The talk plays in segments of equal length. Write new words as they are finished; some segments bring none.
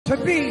to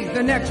be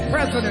the next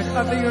President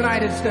of the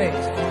United States.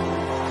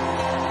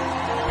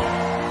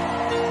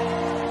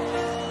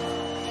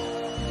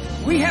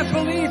 We have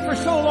believed for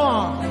so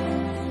long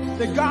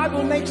that God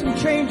will make some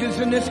changes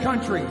in this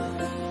country,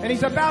 and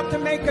He's about to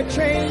make a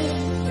change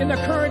in the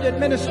current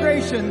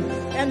administration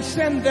and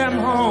send them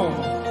home.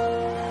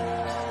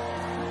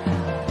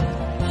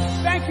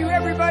 Thank you,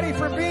 everybody,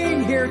 for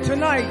being here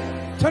tonight.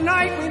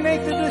 Tonight we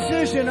make the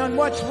decision on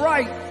what's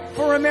right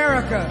for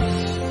America.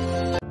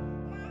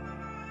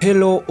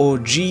 Hello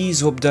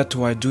OGs, hope that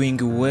you are doing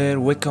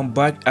well. Welcome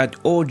back at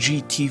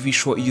OG TV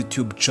Show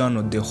YouTube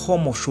channel, the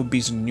home of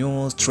showbiz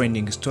news,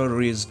 trending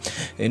stories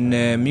in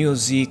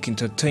music,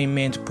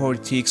 entertainment,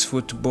 politics,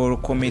 football,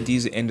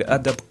 comedies and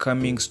other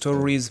upcoming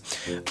stories.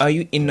 Are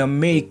you in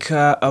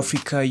America,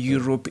 Africa,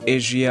 Europe,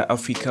 Asia,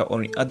 Africa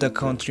or in other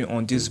country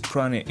on this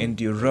planet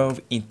and you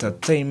love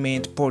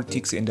entertainment,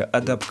 politics and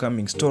other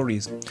upcoming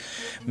stories?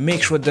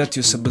 Make sure that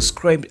you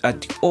subscribe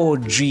at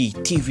OG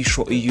TV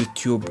Show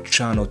YouTube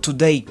channel.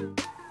 Today,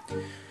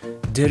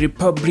 the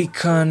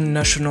Republican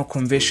National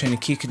Convention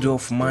kicked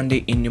off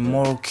Monday in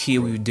Milwaukee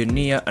with the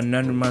near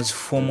anonymous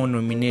formal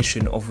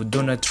nomination of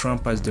Donald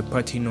Trump as the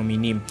party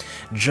nominee,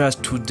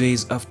 just 2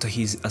 days after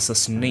his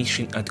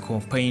assassination at a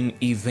campaign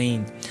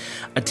event.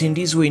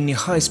 Attendees were in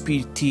high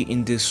spirit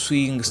in the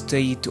swing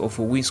state of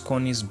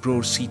Wisconsin's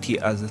Broad City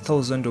as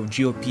thousands of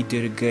GOP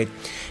delegates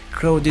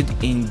crowded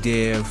in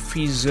the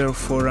Pfizer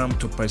Forum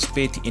to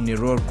participate in a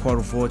roll call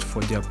vote for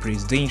their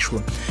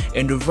presidential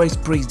and vice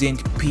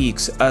president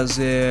picks as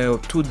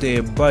to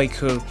the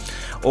battle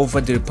over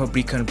the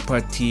Republican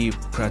Party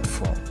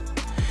platform.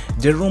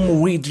 The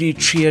room really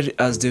cheered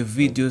as the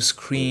video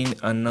screen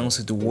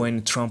announced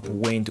when Trump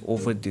went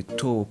over the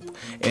top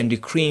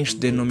and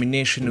clinched the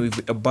nomination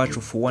with a batch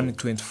of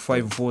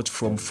 125 votes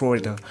from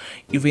Florida,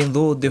 even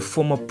though the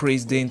former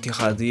president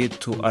had yet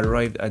to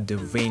arrive at the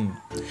venue.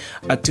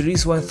 At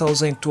least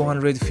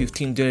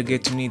 1,215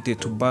 delegates needed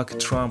to back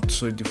Trump to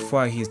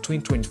solidify his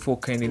 2024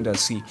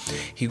 candidacy.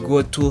 He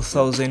got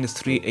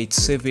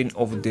 2,387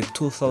 of the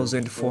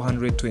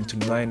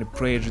 2,429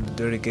 pledged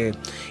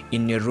delegates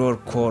in a roll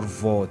call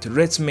vote.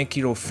 Let's make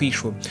it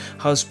official,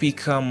 House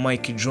Speaker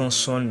Mike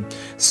Johnson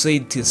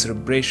said the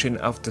celebration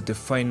after the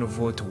final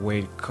vote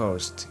were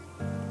cast.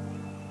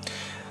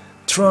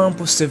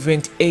 Trump,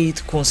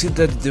 78,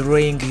 considered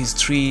delaying his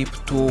trip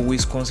to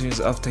Wisconsin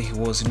after he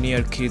was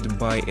near killed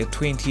by a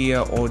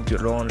 20-year-old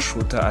lone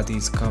shooter at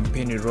his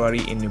campaign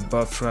rally in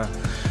Buffalo,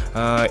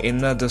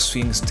 another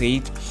swing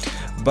state.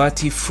 But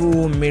he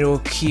flew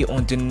Milwaukee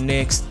on the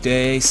next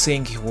day,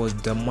 saying he was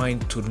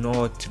determined to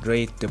not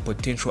let the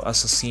potential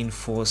assassin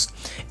force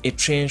a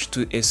change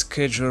to a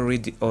schedule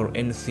or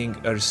anything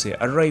else,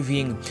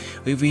 arriving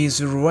with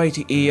his right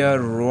ear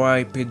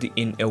wrapped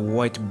in a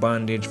white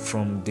bandage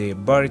from the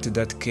bullet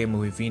that came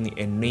within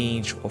an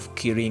inch of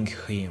killing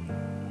him.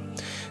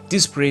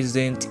 This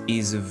president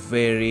is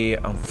very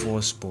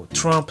enforceable.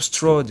 Trump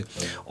strode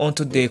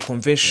onto the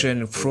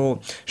convention floor,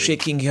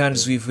 shaking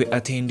hands with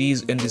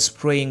attendees and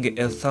displaying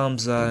a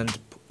thumbs up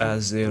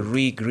as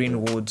Lee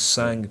Greenwood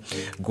sang,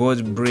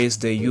 "God bless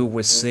the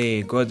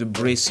USA, God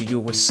bless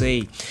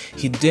USA."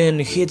 He then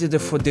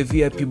headed for the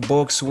VIP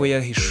box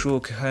where he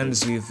shook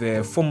hands with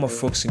former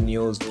Fox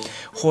News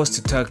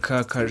host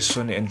Tucker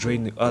Carlson and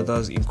joined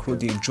others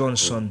including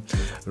Johnson,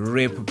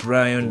 Rep.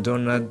 Brian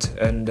Donald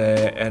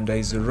and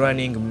his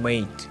running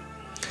mate.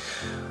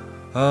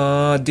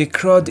 The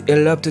crowd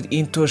erupted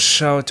into a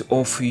shout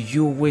of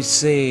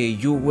USA,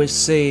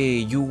 USA,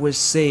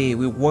 USA,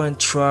 we want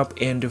Trump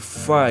and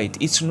fight.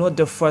 It's not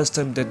the first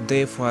time that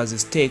death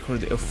has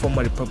tackled a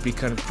former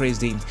Republican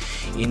president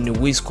in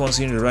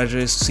Wisconsin's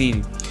largest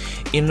city.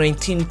 In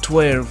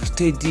 1912,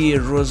 Teddy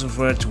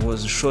Roosevelt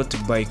was shot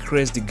by a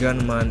crazed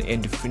gunman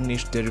and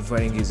finished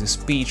delivering his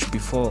speech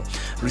before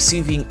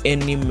receiving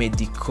any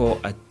medical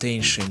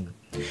attention.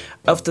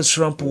 After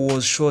Trump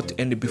was shot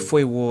and before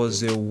he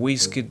was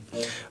whisked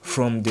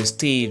from the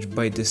stage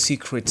by the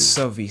Secret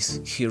Service,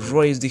 he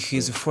raised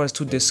his fist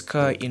to the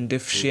sky in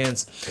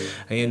defiance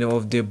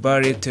of the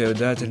bullet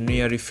that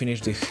nearly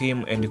finished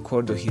him and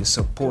called his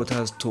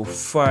supporters to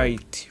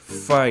fight,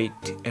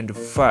 fight, and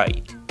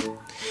fight.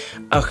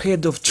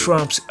 Ahead of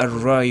Trump's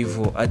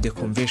arrival at the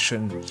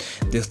convention,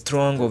 the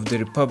throng of the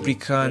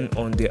Republicans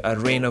on the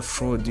arena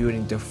floor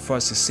during the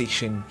first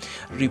session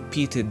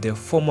repeated the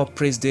former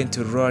president's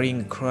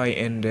rallying cry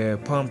and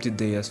pumped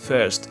their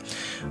first.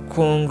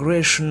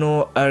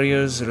 Congressional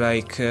areas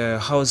like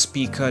House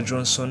Speaker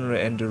Johnson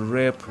and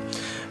Rep.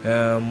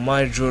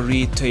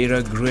 Marjorie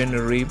Taylor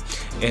Greene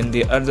and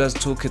the others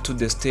took to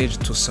the stage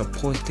to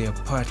support their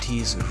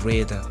party's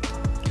leader.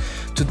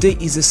 Today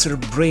is a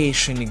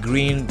celebration,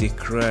 Green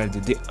declared.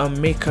 The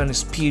American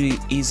spirit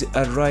is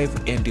alive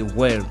and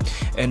well,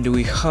 and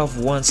we have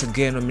once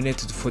again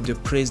nominated for the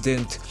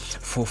president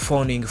for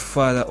founding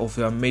father of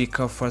the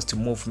America First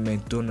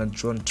movement, Donald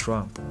John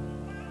Trump.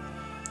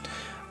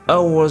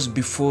 Hours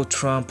before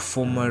Trump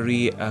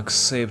formally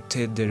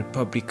accepted the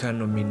Republican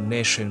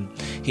nomination,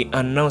 he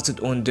announced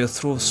on the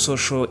Truth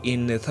Social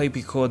in a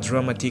typical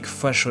dramatic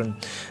fashion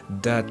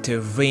that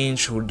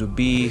Vance would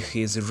be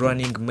his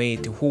running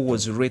mate, who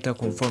was later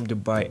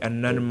confirmed by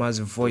anonymous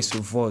voice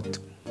vote.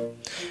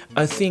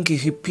 I think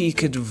he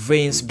picked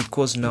Vance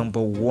because number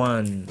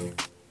one,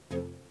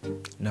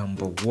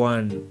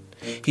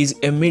 he's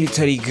a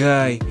military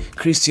guy,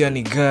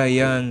 Christian guy,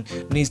 young,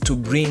 needs to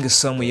bring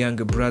some young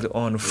blood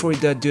on.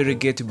 Florida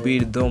delegate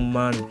Bill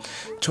Doman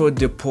told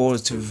the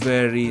Post,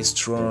 very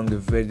strong,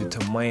 very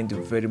determined,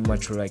 very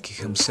much like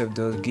himself,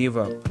 doesn't give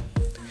up.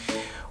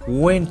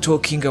 When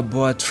talking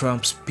about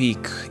Trump's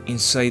pick,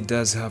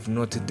 insiders have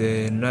noted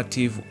the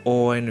native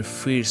Owen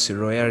fierce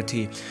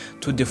loyalty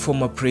to the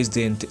former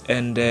president,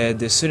 and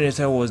the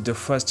senator was the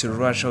first to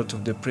rush out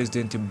of the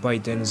President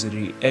Biden's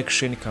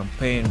re-election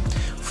campaign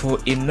for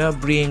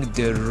enabling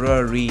the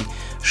rally,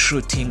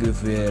 shooting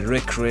the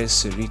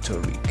reckless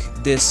rhetoric.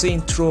 The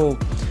central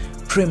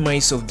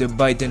premise of the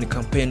Biden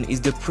campaign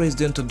is the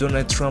President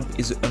Donald Trump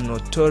is an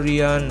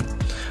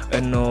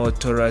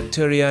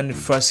authoritarian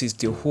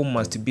fascist who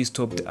must be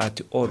stopped at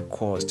all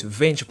costs.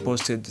 Vance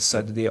posted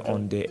Saturday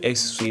on the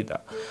X Twitter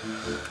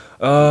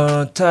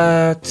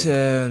that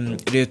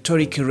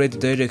rhetoric led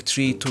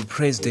directly to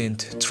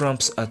President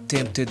Trump's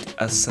attempted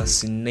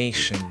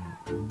assassination.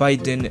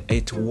 Biden,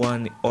 at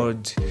one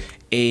old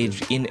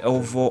age, in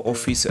Oval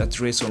Office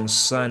address on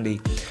Sunday,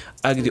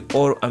 urged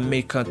all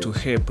Americans to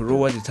help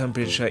lower the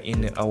temperature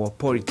in our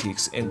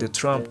politics, and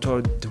Trump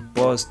told the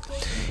Post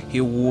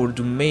he would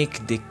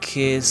make the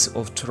case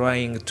of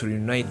trying to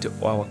unite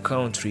our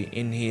country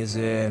in his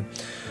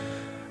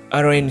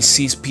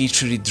RNC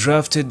speech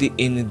redrafted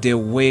in the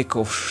wake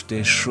of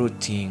the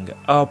shooting.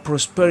 Our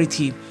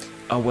prosperity,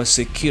 our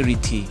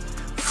security,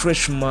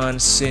 freshman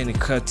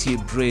Senator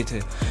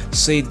Brett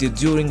said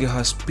during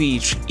her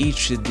speech,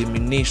 each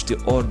diminished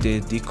or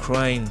the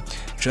decline,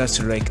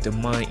 just like the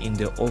man in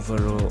the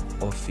Oval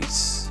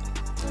Office.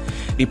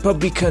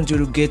 Republican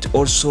delegate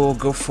also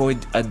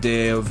guffawed at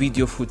the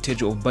video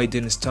footage of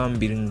Biden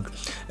stumbling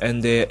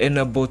and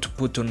unable to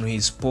put on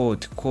his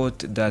quote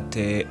that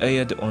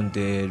aired on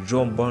the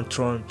John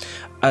Bolton,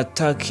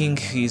 attacking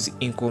his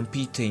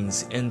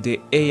incompetence, and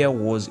the air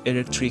was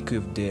electric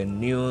with the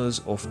news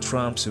of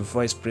Trump's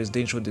vice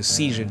presidential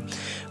decision,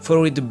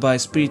 followed by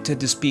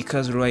spirited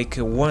speakers like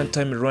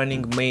one-time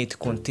running mate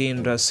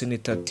contender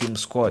Senator Tim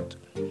Scott.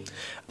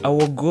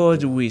 Our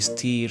God will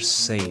still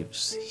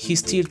saves. He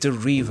still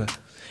delivers,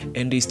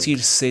 and is still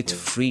set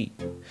free.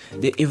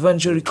 The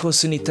evangelical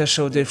senator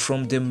shouted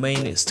from the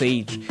main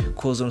stage,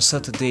 cause on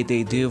Saturday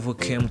the devil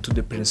came to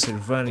the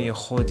Pennsylvania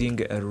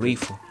holding a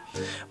rifle.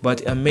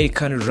 But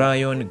American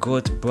Ryan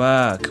got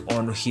back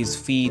on his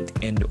feet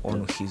and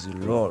on his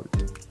Lord.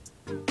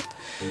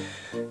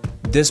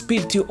 The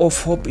spirit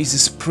of hope is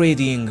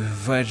spreading.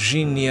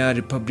 Virginia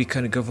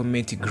Republican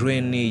government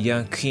Granny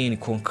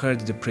Youngkin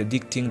concurred,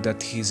 predicting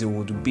that his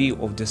would be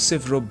of the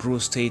several blue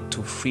states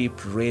to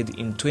flip red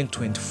in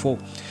 2024.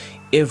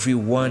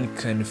 Everyone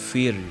can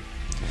feel it.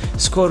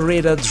 Scott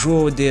later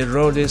drew the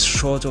loudest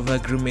shot of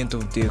agreement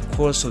of the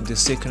course of the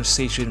second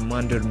session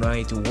Monday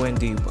night when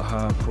they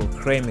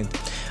proclaimed,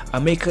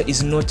 America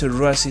is not a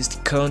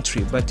racist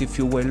country, but if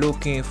you were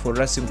looking for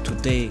racism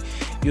today,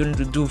 you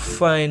do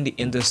find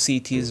in the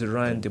cities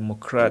run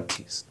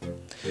Democrats.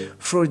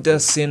 Florida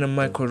Senator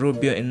Marco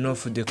Rubio and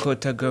North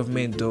Dakota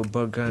Governor Joe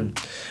Biden,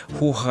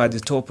 who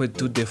had topped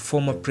to the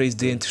former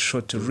president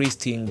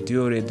shortlisting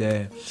during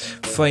the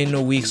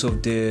final weeks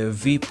of the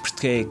VIP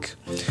take,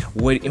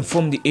 were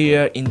informed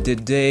earlier in the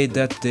day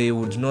that they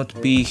would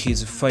not be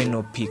his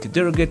final pick.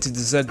 Delegates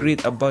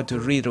disagreed about a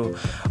riddle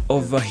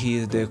over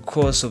the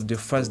course of the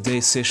first day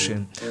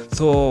session,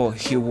 though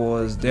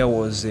there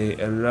was a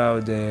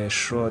loud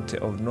shot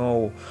of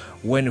no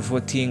when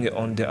voting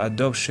on the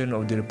adoption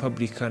of the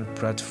Republican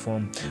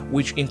platform,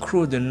 which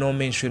included no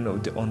mention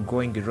of the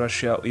ongoing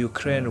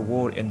Russia-Ukraine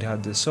war and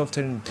had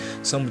softened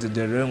some of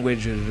the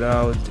language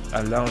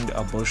around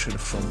abortion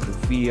from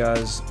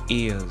previous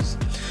years.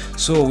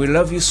 So we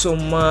love you so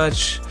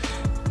much.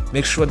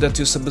 Make sure that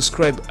you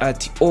subscribe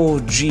at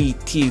OG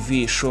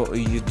TV Show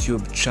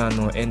YouTube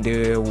channel, and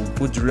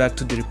good luck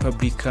to the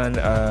Republican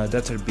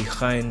that are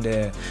behind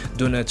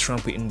Donald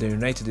Trump in the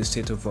United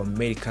States of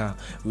America.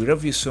 We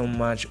love you so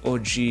much.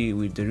 OG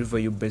will deliver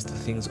you best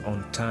things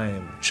on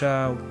time.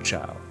 Ciao,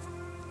 ciao.